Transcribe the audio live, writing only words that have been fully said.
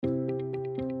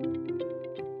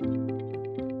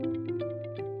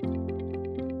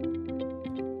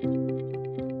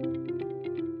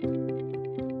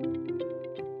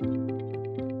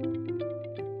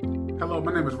Hello,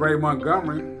 my name is Ray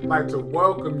Montgomery. I'd like to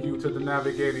welcome you to the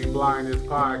Navigating Blindness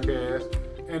podcast.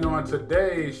 And on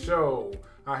today's show,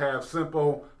 I have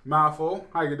Simple Mouthful.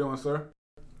 How you doing, sir?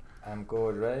 I'm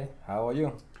good, Ray. How are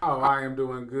you? Oh, I am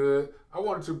doing good. I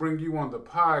wanted to bring you on the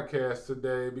podcast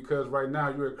today because right now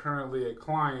you are currently a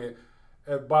client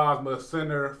at Bosma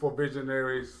Center for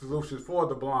Visionary Solutions for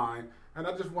the Blind. And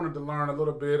I just wanted to learn a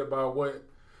little bit about what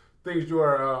things you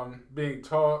are being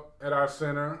taught at our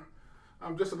center.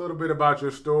 Just a little bit about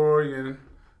your story and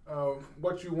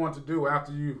what you want to do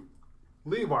after you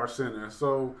leave our center.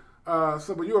 So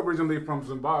you're originally from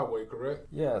Zimbabwe, correct?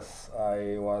 Yes,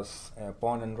 I was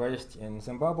born and raised in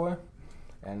Zimbabwe,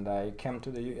 and I came to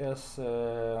the U.S.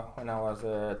 When I was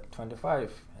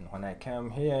 25. And when I came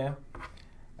here,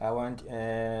 I went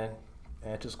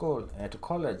to school, to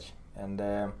college, and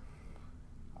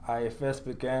I first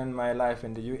began my life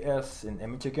in the U.S. in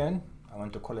Michigan. I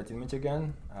went to college in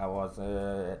Michigan. I was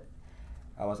a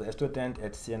student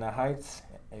at Siena Heights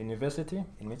University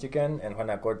in Michigan, and when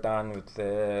I got done with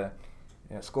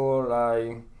school,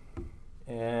 I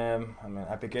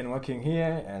began working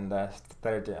here, and I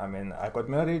got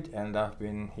married, and I've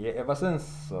been here ever since.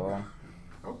 So.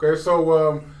 Okay,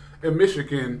 so in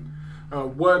Michigan,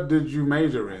 what did you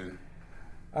major in?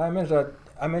 I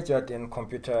majored in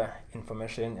computer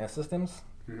information and systems.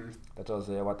 Mm-hmm. That was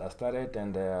what I studied,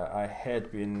 and I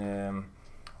had been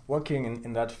working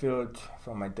in that field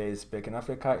from my days back in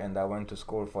Africa, and I went to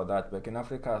school for that back in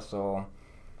Africa. So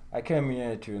I came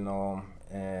here to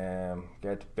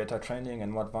get better training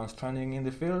and more advanced training in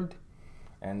the field,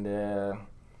 and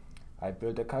I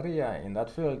built a career in that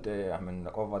field.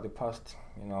 Over the past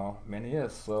many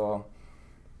years. So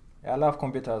I love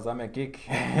computers. I'm a geek.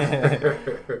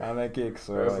 I'm a geek.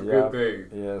 So that's a good thing.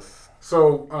 Yes.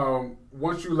 So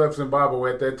once you left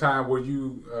Zimbabwe, at that time, were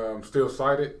you still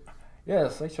sighted?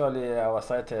 Yes, actually, I was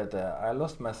sighted. I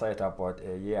lost my sight about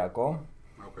a year ago.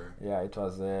 Okay. Yeah, it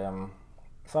was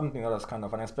something that was kind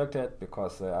of unexpected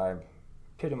because I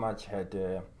pretty much had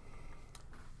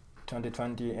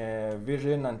 20/20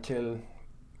 vision until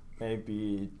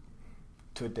maybe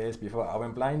 2 days before I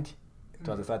went blind. It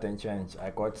was a sudden change.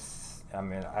 I got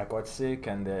sick,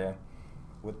 and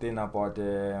within about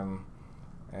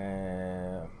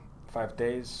 5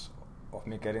 days of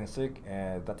me getting sick,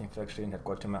 that infection had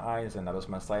got to my eyes, and I lost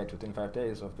my sight within 5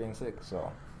 days of being sick.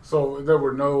 So there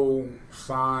were no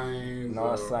signs.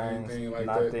 No signs, anything like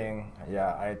nothing. That?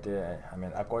 Yeah, I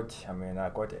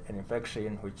got an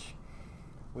infection which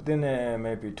within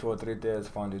maybe 2 or 3 days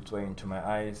found its way into my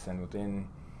eyes, and within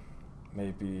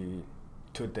maybe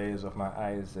 2 days of my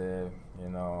eyes,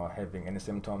 having any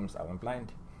symptoms, I went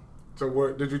blind.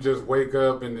 So did you just wake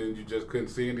up and then you just couldn't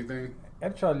see anything?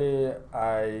 Actually,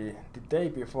 the day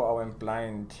before I went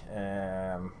blind,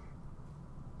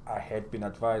 I had been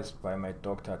advised by my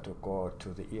doctor to go to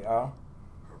the ER.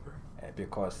 Okay.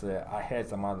 Because I had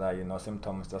some other,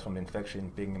 symptoms just from the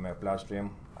infection being in my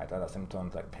bloodstream. I had other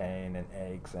symptoms like pain and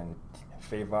aches and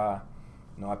fever,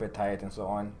 no appetite and so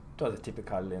on. It was a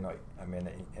typical,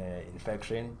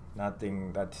 infection.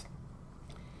 Nothing that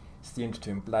seemed to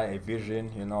imply a vision,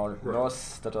 Right.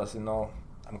 loss that was,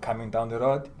 I'm coming down the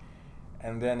road.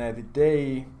 And then the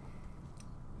day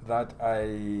that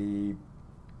I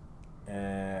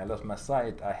lost my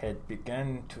sight, I had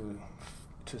begun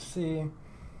to see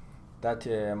that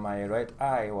my right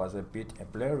eye was a bit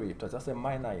blurry. It was just a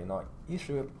minor,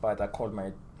 issue. But I called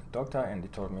my doctor, and he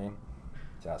told me,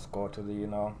 just go to the,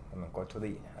 to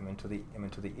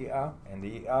the ER. And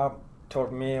the ER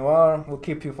told me, well, we'll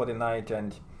keep you for the night.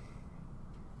 And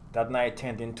that night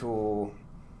turned into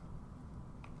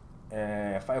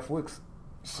 5 weeks.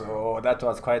 So that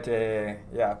was quite a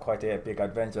big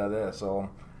adventure there. So,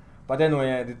 but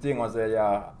anyway, the thing was,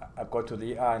 I got to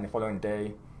the ER, and the following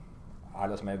day, I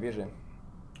lost my vision.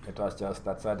 It was just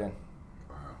that sudden.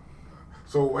 Wow.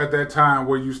 So at that time,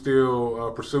 were you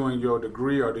still pursuing your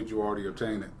degree, or did you already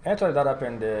obtain it? Actually, that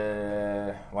happened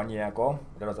 1 year ago.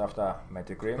 That was after my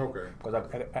degree. Okay. Because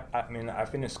I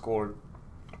finished school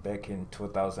back in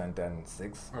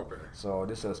 2006. Okay. So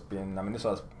this was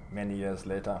many years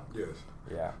later. Yes.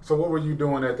 Yeah. So what were you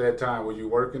doing at that time? Were you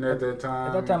working at that time?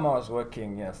 At that time, I was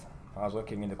working. Yes, I was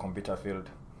working in the computer field,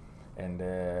 and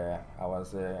I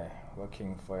was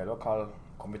working for a local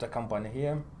computer company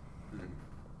here,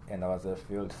 and I was a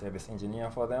field service engineer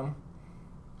for them.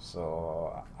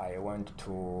 So I went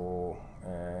to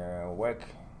work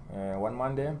one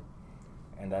Monday,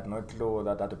 and I had no clue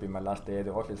that would be my last day at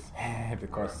the office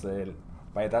because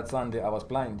by that Sunday I was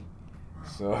blind.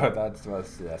 So that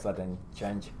was a sudden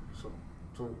change. So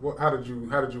how did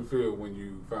you feel when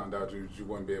you found out you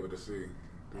wouldn't be able to see?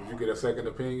 Did you get a second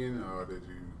opinion, or did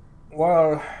you?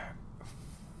 Well,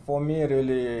 for me,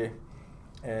 really,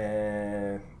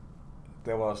 there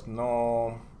was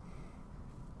no,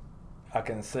 I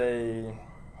can say,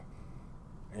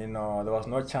 there was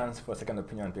no chance for second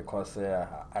opinion because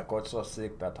I got so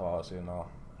sick that I was,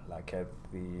 like at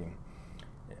the,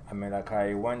 like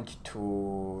I went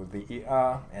to the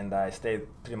ER and I stayed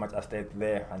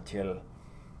there until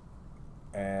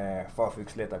 4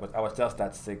 weeks later because I was just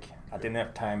that sick. I didn't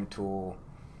have time to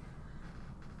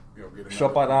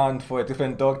shop around for a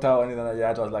different doctor or anything like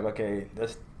that. I was like, okay,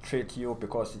 let's treat you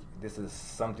because this is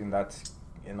something that,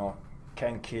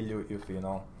 can kill you if, we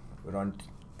don't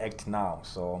act now.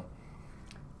 So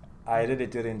I really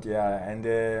didn't, and,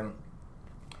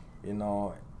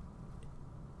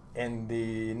 and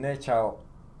the nature,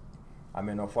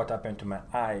 of what happened to my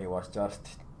eye was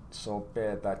just so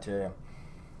bad that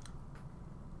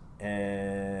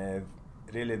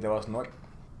really there was not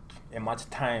much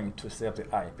time to save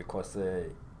the eye because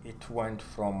it went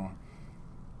from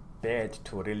bad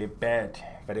to really bad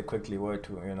very quickly.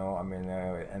 And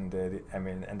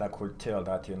I could tell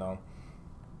that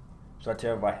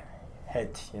whatever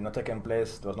had taken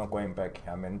place, it was not going back.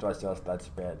 It was just that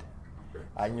bad.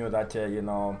 I knew that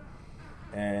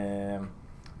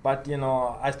but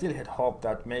I still had hope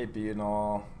that maybe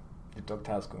the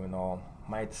doctors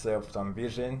might save some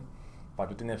vision. But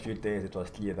within a few days, it was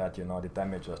clear that the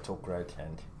damage was too great,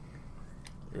 and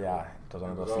it was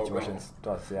one of those situations. It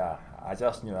was I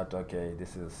just knew that okay,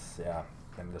 this is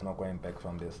there's no going back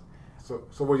from this. So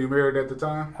were you married at the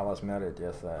time? I was married,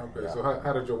 yes. Okay, so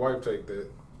how did your wife take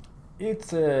that?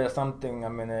 It's something.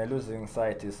 Losing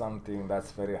sight is something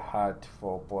that's very hard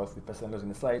for both the person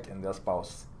losing sight and their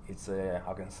spouse. It's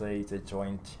I can say it's a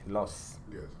joint loss.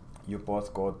 Yes. You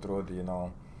both go through the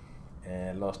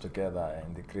loss together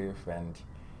and the grief, and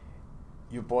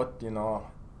you both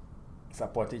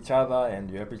support each other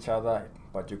and you help each other,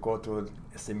 but you go through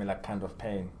a similar kind of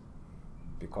pain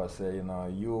because you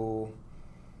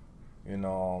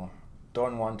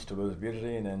don't want to lose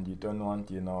vision and you don't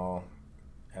want your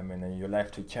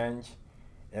life to change,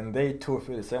 and they too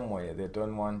feel the same way. They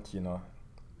don't want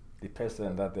the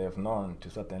person that they've known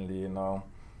to certainly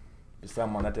be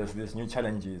someone that has these new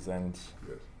challenges, and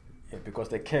yes. Because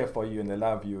they care for you and they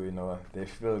love you, they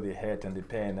feel the hurt and the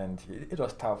pain, and it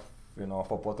was tough,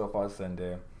 for both of us.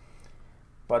 And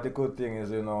but the good thing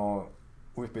is,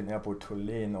 we've been able to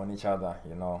lean on each other,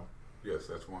 Yes,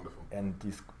 that's wonderful. And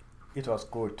it was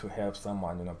good to have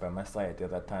someone, by my side at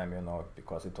that time,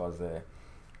 because it was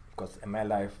because my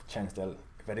life changed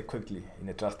very quickly in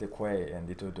a drastic way, and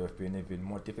it would have been even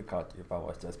more difficult if I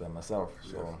was just by myself.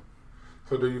 Yes.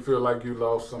 So do you feel like you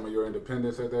lost some of your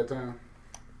independence at that time?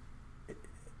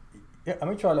 Yeah, I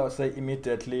would say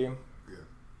immediately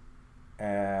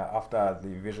Yeah. after the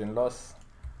vision loss,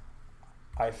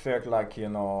 I felt like I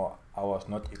was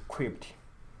not equipped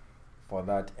for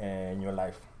that new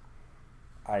life.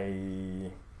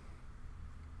 I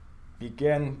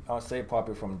began, I'll say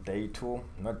probably from day 2,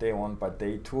 not day 1, but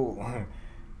day 2,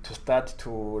 to start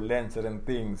to learn certain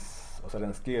things or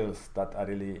certain skills that I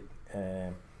really,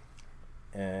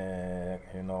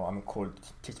 I'm called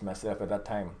teach myself at that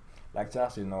time, like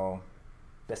just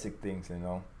basic things,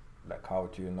 like how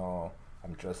to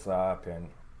dress up and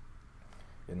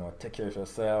take care of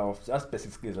yourself, just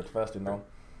basic skills at first,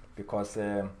 because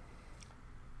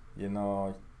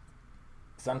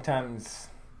sometimes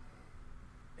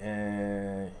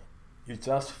you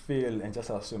just feel and just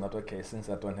assume that okay, since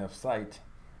I don't have sight,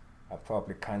 I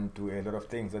probably can't do a lot of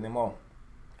things anymore.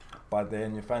 But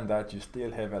then you find that you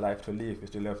still have a life to live, you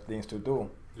still have things to do,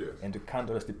 Yes. and you can't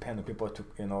always depend on people to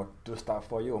do stuff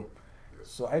for you. Yes.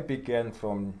 So I began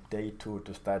from day 2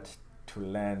 to start to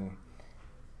learn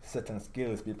certain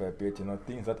skills bit by bit,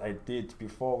 things that I did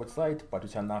before with sight, but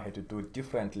which I now had to do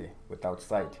differently without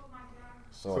sight.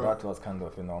 So that was kind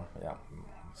of,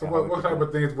 So what type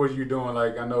of things were you doing?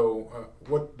 Like, I know,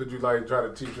 what did you try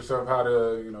to teach yourself how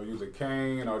to, use a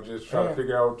cane, or just try to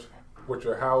figure out what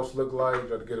your house looked like,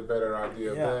 try to get a better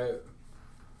idea of that?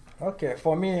 Okay,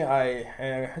 for me, I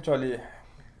actually,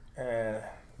 the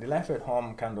life at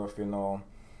home kind of,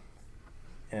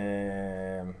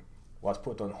 was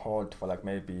put on hold for like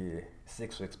maybe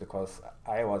 6 weeks because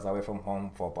I was away from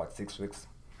home for about 6 weeks.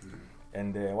 Mm-hmm.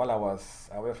 And while I was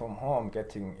away from home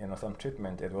getting some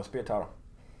treatment at the hospital,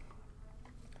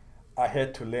 I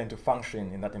had to learn to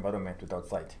function in that environment without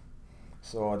sight.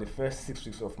 So the first 6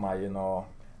 weeks of my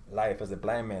life as a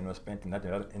blind man was spent in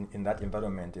that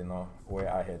environment, where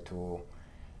I had to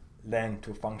learn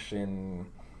to function,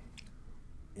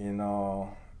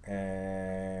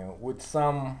 with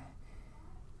some,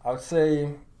 I would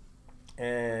say,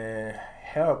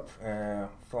 help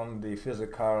from the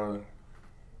physical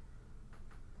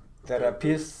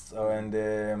therapists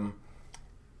and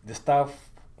the staff,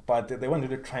 but they weren't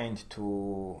really trained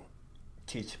to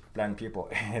teach blind people.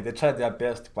 They tried their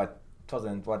best, but it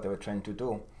wasn't what they were trying to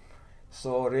do.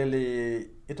 So really,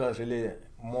 it was really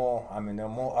more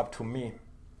up to me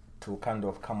to kind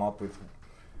of come up with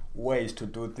ways to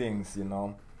do things,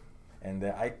 And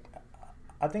I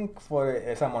think for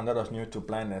someone that was new to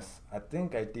blindness, I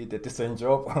think I did a decent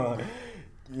job,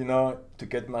 to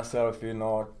get myself,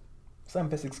 some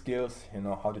basic skills,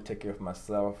 how to take care of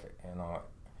myself,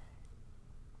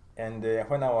 And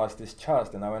when I was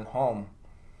discharged and I went home,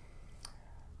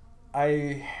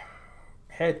 I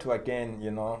had to again,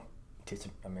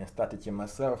 start teaching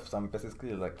myself some basic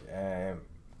skills, like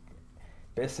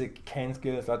basic cane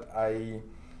skills that I,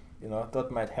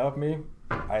 thought might help me.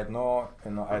 I had no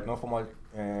formal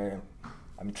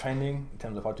training in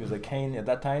terms of how to use a cane at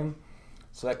that time,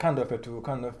 so I kind of had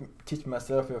to teach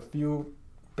myself a few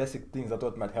basic things I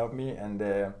thought might help me,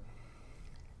 and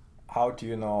how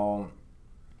to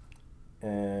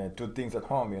do things at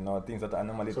home, things that I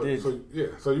normally did.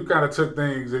 So you kind of took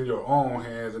things in your own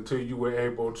hands until you were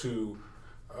able to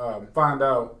find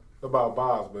out about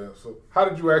Bosma. So how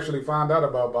did you actually find out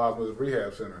about Bosma's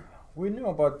rehab center? We knew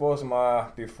about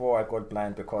Bosma before I got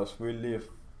blind because we lived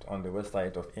on the west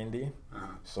side of Indy.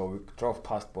 So we drove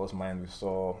past Bosma and we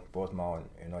saw Bosma on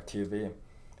TV.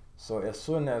 So as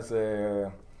soon as I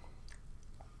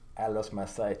lost my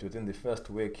sight, within the first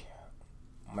week,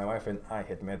 my wife and I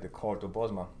had made the call to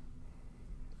Bosma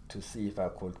to see if I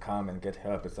could come and get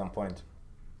help at some point.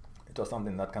 It was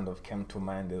something that kind of came to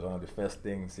mind as one of the first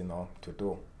things, to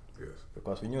do. Yes.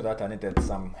 Because we knew that I needed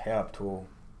some help to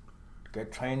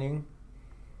get training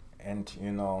and,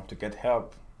 to get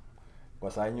help.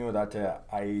 Because I knew that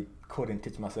I couldn't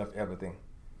teach myself everything.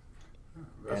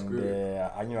 That's and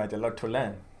good. I knew I had a lot to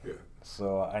learn. Yeah.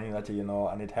 So I knew that,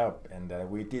 I need help. And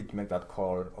we did make that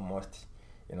call almost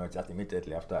just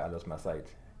immediately after I lost my sight.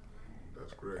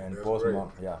 That's great. And That's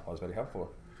Bosma, great. was very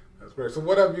helpful. That's great. So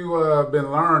what have you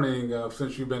been learning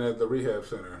since you've been at the rehab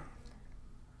center?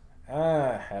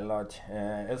 A lot.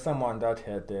 As someone that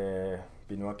had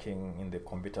been working in the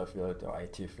computer field or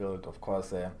IT field, of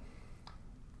course,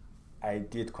 I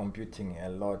did computing a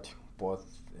lot, both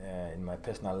in my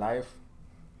personal life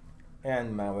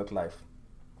and my work life.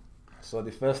 So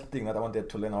the first thing that I wanted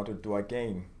to learn how to do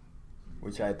again,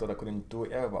 which I thought I couldn't do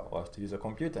ever, was to use a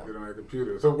computer. Get on a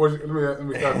computer. So let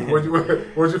me stop you.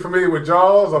 Was you familiar with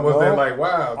JAWS, or was that like,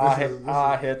 wow?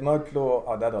 I had no clue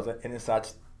that was any such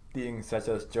thing such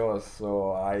as JAWS.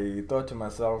 So I thought to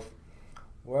myself,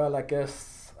 well, I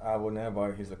guess I will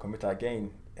never use a computer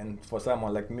again. And for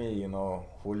someone like me,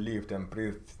 who lived and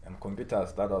breathed in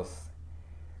computers, that was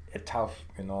a tough,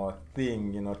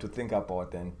 thing, to think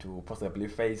about and to possibly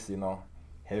face,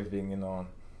 having,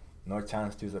 no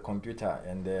chance to use a computer.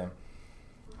 And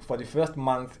for the first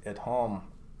month at home,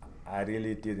 I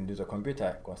really didn't use a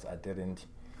computer because I didn't,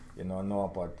 know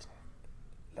about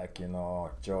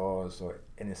JAWS or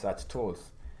any such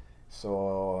tools.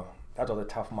 So that was a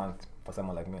tough month for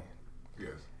someone like me.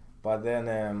 Yes. But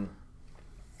then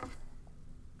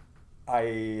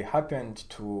I happened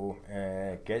to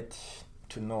get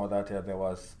to know that there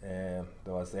was a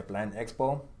Blind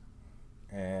Expo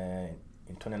in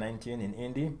 2019 in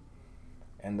Indy.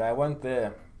 And I went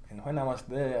there, and when I was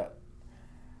there,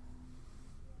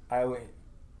 I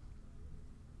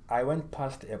went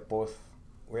past a booth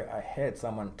where I heard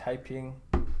someone typing,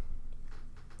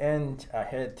 and I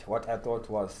heard what I thought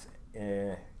was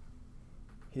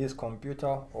his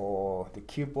computer or the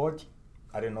keyboard,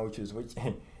 I don't know which is which,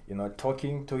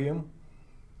 talking to him.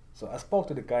 So I spoke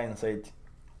to the guy and said,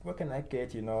 where can I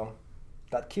get,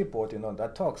 that keyboard,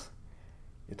 that talks?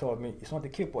 He told me, it's not the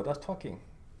keyboard that's talking.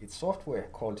 It's software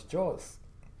called JAWS.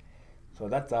 So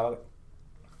that's how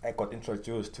I got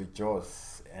introduced to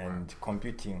JAWS and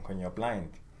computing when you're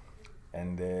blind.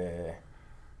 And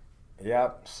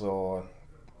so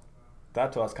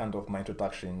that was kind of my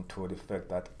introduction to the fact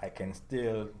that I can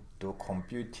still do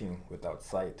computing without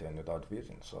sight and without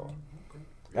vision. So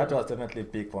that was definitely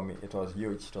big for me. It was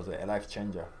huge. It was a life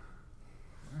changer.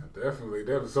 Yeah, definitely.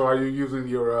 So are you using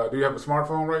your, do you have a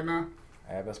smartphone right now?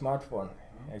 I have a smartphone.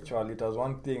 Actually, it was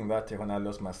one thing that when I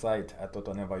lost my sight, I thought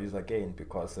I'd never use again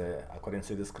because I couldn't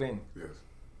see the screen. Yes.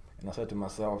 And I said to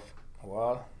myself,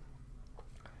 well,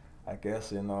 I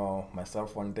guess, my cell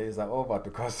phone days are over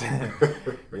because,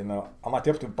 I might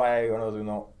have to buy one of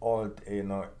those, old,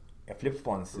 flip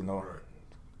phones, Right.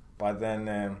 But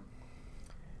then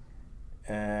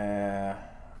I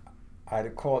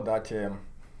recall that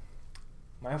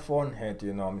My phone had,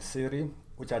 Siri,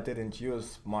 which I didn't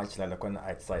use much, like when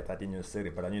outside. I didn't use Siri,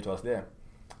 but I knew it was there.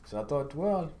 So I thought,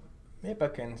 well, maybe I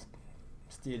can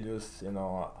still use,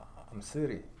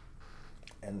 Siri.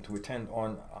 And we turned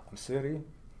on Siri,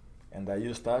 and I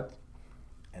used that,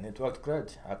 and it worked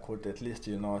great. I could at least,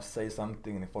 say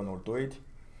something, and the phone would do it.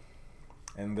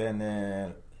 And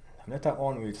then later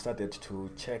on, we started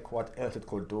to check what else it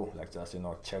could do, like just,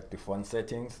 check the phone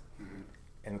settings,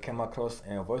 and came across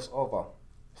a voiceover.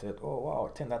 Said, oh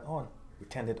wow, turn that on. We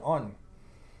turned it on,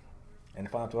 and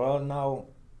found out, well, now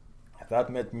that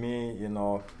made me,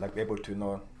 like able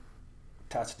to,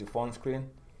 touch the phone screen,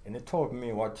 and it told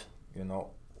me what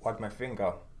my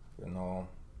finger,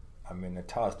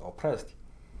 touched or pressed,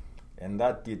 and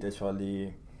that did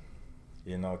actually,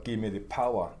 give me the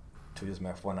power to use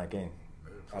my phone again.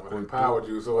 So it empowered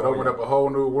you, so it opened up a whole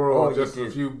new world. Just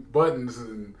a few buttons,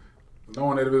 and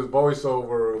knowing that it was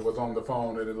voiceover was on the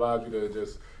phone, it allowed you to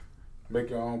just make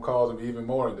your own calls and be even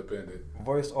more independent.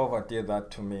 VoiceOver did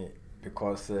that to me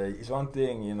because it's one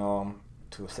thing,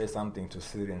 to say something to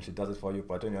Siri and she does it for you,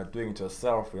 but when you're doing it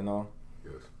yourself,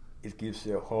 yes, it gives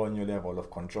you a whole new level of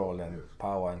control and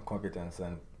power and confidence,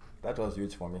 and that was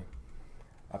huge for me.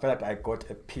 I felt like I got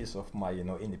a piece of my,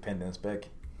 independence back,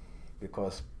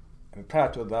 because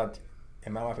prior to that,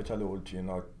 my wife actually would,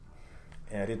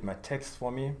 read my texts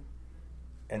for me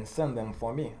and send them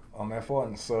for me on my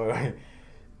phone. So,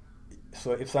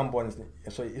 if someone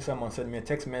sent me a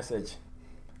text message,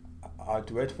 I'd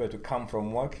wait for it to come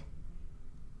from work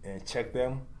and check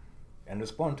them and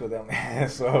respond to them.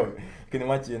 So you can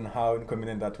imagine how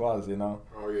inconvenient that was, Oh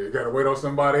yeah, you gotta wait on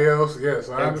somebody else. Yes,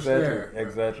 I understand.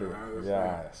 Exactly.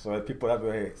 Yeah. So people that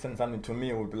would send something to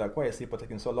me would be like, why is people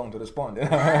taking so long to respond?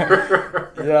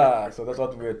 Yeah. So that's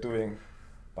what we were doing.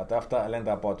 But after I learned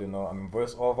about,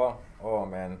 VoiceOver, oh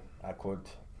man, I could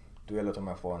do a lot on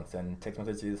my phone, send text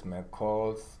messages, make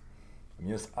calls,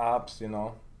 use apps,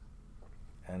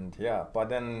 and yeah. But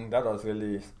then that was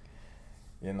really,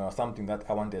 something that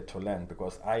I wanted to learn,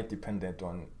 because I depended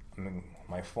on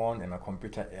my phone and my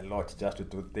computer a lot just to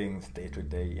do things day to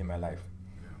day in my life.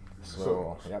 Yeah.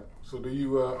 So yep. So do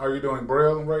you are you doing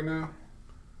Braille right now?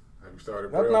 Have you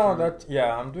started Braille?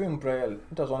 I'm doing Braille.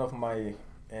 It was one of my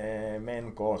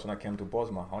main goals when I came to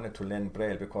Bosma. I wanted to learn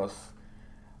Braille because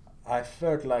I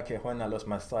felt like when I lost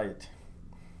my sight,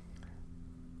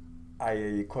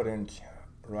 I couldn't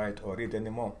write or read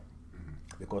anymore,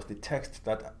 because the text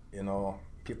that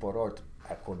people wrote,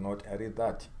 I could not read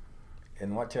that,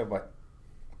 and whatever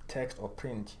text or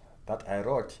print that I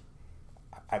wrote,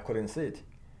 I couldn't see it.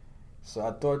 So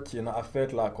I thought, I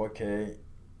felt like, okay,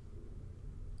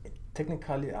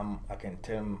 technically I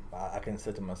can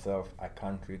say to myself, I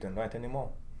can't read and write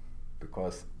anymore,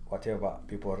 because whatever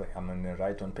people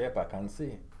write on paper I can't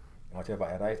see, and whatever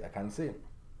I write I can't see.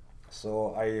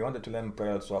 So I wanted to learn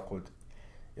Braille so I could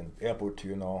be able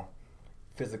to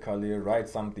physically write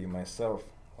something myself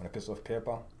on a piece of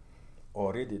paper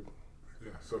or read it.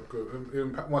 Yeah, so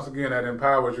once again, that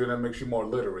empowers you and that makes you more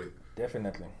literate.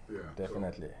 Definitely. Yeah.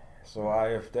 Definitely. So I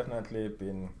have definitely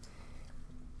been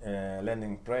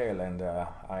learning Braille, and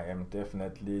I am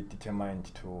definitely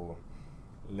determined to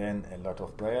learn a lot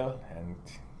of Braille and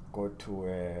go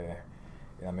to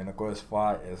go as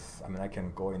far as I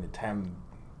can go in the time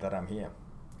that I'm here.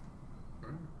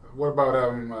 What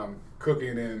about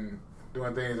cooking and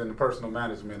doing things in personal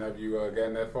management? Have you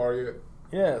gotten that far yet?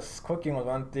 Yes, cooking was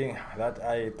one thing that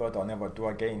I thought I'll never do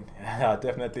again. I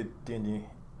definitely didn't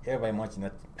ever imagine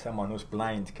that someone who's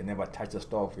blind can never touch the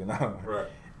stove, right,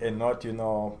 and not,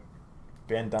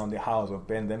 burn down the house or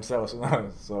burn themselves,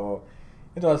 So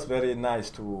it was very nice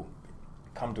to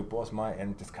come to Bosma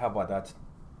and discover that,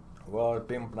 well,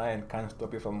 being blind can't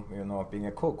stop you from, being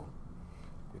a cook.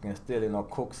 You can still,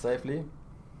 cook safely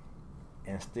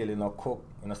and still, cook,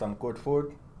 some good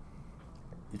food.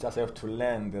 You just have to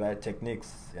learn the right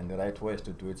techniques and the right ways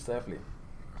to do it safely.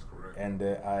 That's correct. And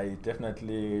I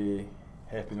definitely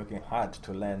have been working hard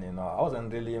to learn. I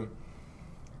wasn't really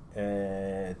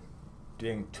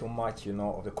doing too much,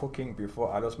 of the cooking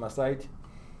before I lost my sight.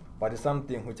 But it's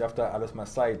something which after I lost my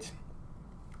sight,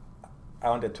 I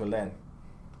wanted to learn.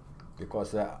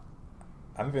 Because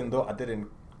even though I didn't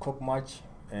cook much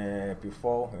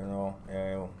before,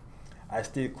 I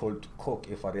still could cook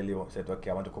if I really said,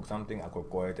 okay, I want to cook something, I could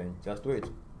go ahead and just do it.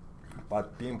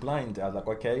 But being blind, I was like,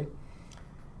 okay,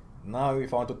 now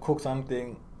if I want to cook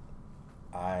something,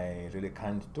 I really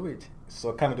can't do it.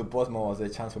 So coming to Bosma was a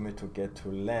chance for me to get to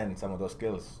learn some of those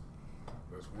skills.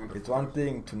 That's wonderful. It's one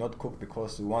thing to not cook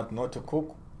because you want not to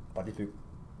cook, but if you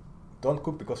don't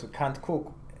cook because you can't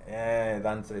cook,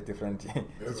 that's a different situation.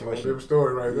 That's a different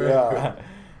story right there. Yeah.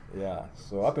 Yeah,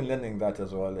 so I've been learning that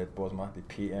as well at Bosma, the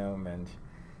PM, and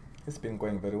it's been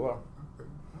going very well.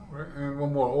 All right. And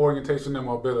one more, orientation and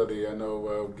mobility. I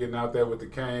know getting out there with the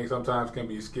cane sometimes can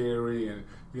be scary, and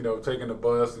taking the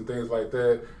bus and things like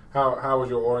that. How was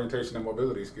your orientation and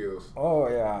mobility skills? Oh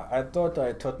yeah, I thought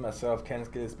I taught myself cane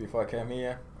skills before I came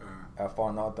here. I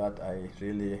found out that I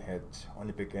really had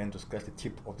only begun to scratch the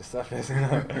tip of the surface,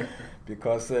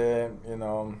 because I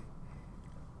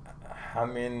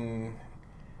mean,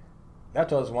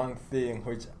 that was one thing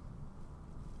which,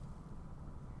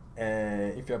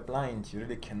 if you're blind, you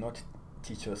really cannot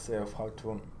teach yourself how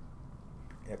to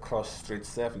cross streets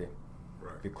safely.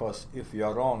 Right. Because if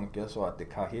you're wrong, guess what? The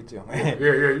car hits you. Yeah,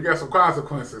 you got some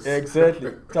consequences.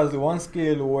 Exactly. That's the one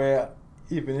skill where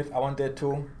even if I wanted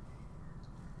to,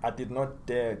 I did not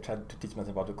dare try to teach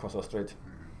myself how to cross a street.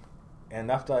 Mm-hmm.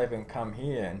 And after I even come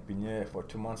here and been here for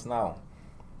 2 months now,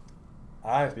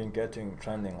 I've been getting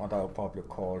training, what I would probably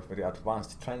call very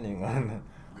advanced training on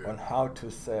how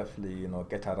to safely,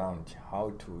 get around,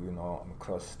 how to,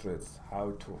 cross streets,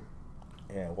 how to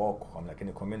walk like in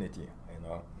a community,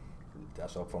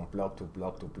 just from block to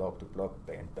block to block to block,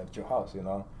 back to your house,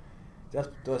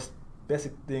 just those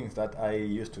basic things that I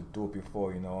used to do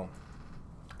before,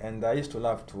 and I used to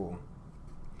love to,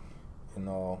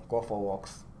 go for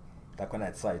walks, like when I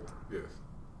outside. Yes.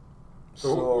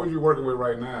 So who are you working with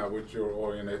right now with your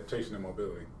orientation and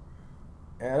mobility?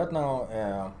 Right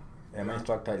now, my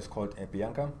instructor is called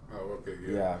Bianca. Oh, okay,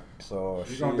 yeah. Yeah, so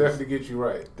she's gonna definitely get you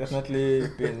right. Definitely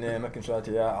been making sure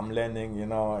that I'm learning,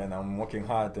 and I'm working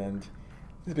hard, and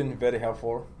it's been very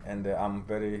helpful, and I'm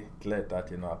very glad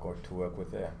that I got to work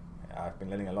with her. I've been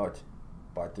learning a lot,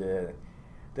 but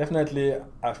definitely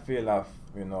I feel I've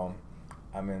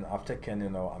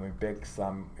taken back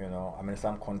some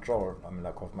some control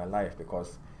of my life,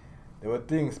 because there were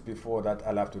things before that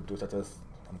I loved to do, such as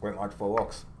I'm going out for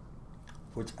walks,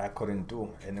 which I couldn't do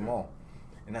anymore.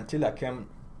 And until I came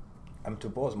to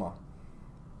Bosma,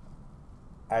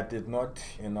 I did not,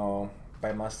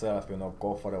 by myself,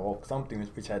 go for a walk, something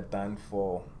which I'd done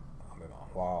for,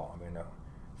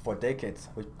 for decades,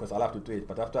 because I love to do it.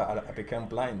 But after I became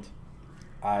blind,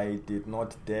 I did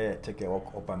not dare take a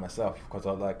walk up by myself, because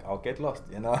I was like, I'll get lost,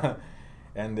 and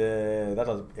that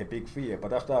was a big fear.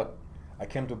 But after I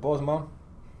came to Bosma,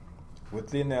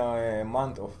 within a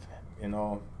month of,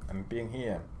 I'm being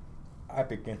here, I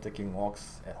began taking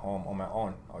walks at home on my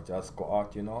own. I'll just go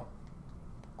out,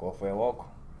 go for a walk.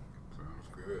 Sounds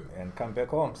good. And come back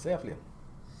home safely.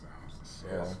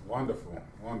 Yes, wonderful.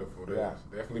 Yeah.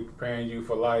 Definitely preparing you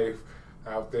for life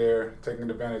out there, taking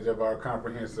advantage of our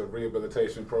comprehensive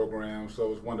rehabilitation program.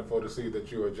 So it's wonderful to see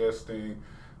that you're adjusting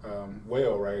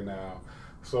well right now.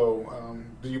 So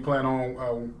do you plan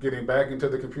on getting back into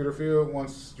the computer field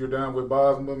once you're done with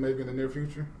Bosma, maybe in the near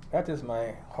future? That is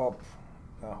my hope.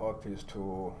 My hope is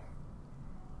to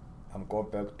go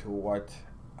back to what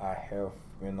I have,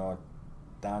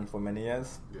 done for many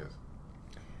years. Yes.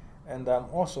 And I'm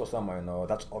also someone,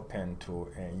 that's open to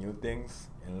new things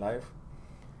in life.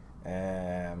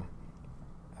 I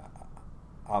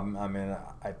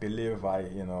believe I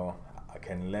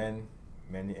can learn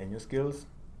many new skills.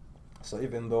 So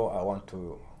even though I want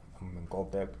to go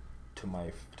back to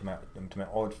my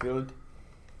old field,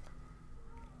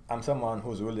 I'm someone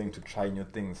who's willing to try new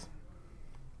things.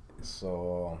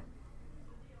 So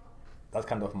that's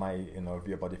kind of my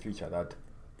view about the future. That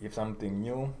if something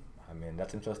new,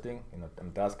 that's interesting,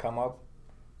 does come up,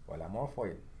 well, I'm all for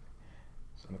it.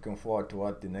 So I'm looking forward to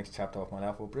what the next chapter of my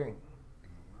life will bring.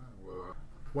 Well,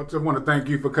 I just want to thank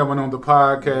you for coming on the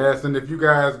podcast. And if you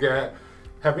guys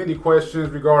have any questions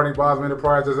regarding Bosma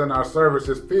Enterprises and our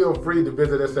services, feel free to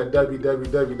visit us at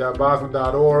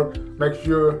www.bosma.org. Make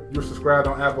sure you're subscribed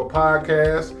on Apple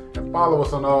Podcasts and follow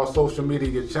us on all social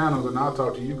media channels. And I'll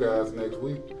talk to you guys next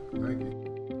week. Thank you.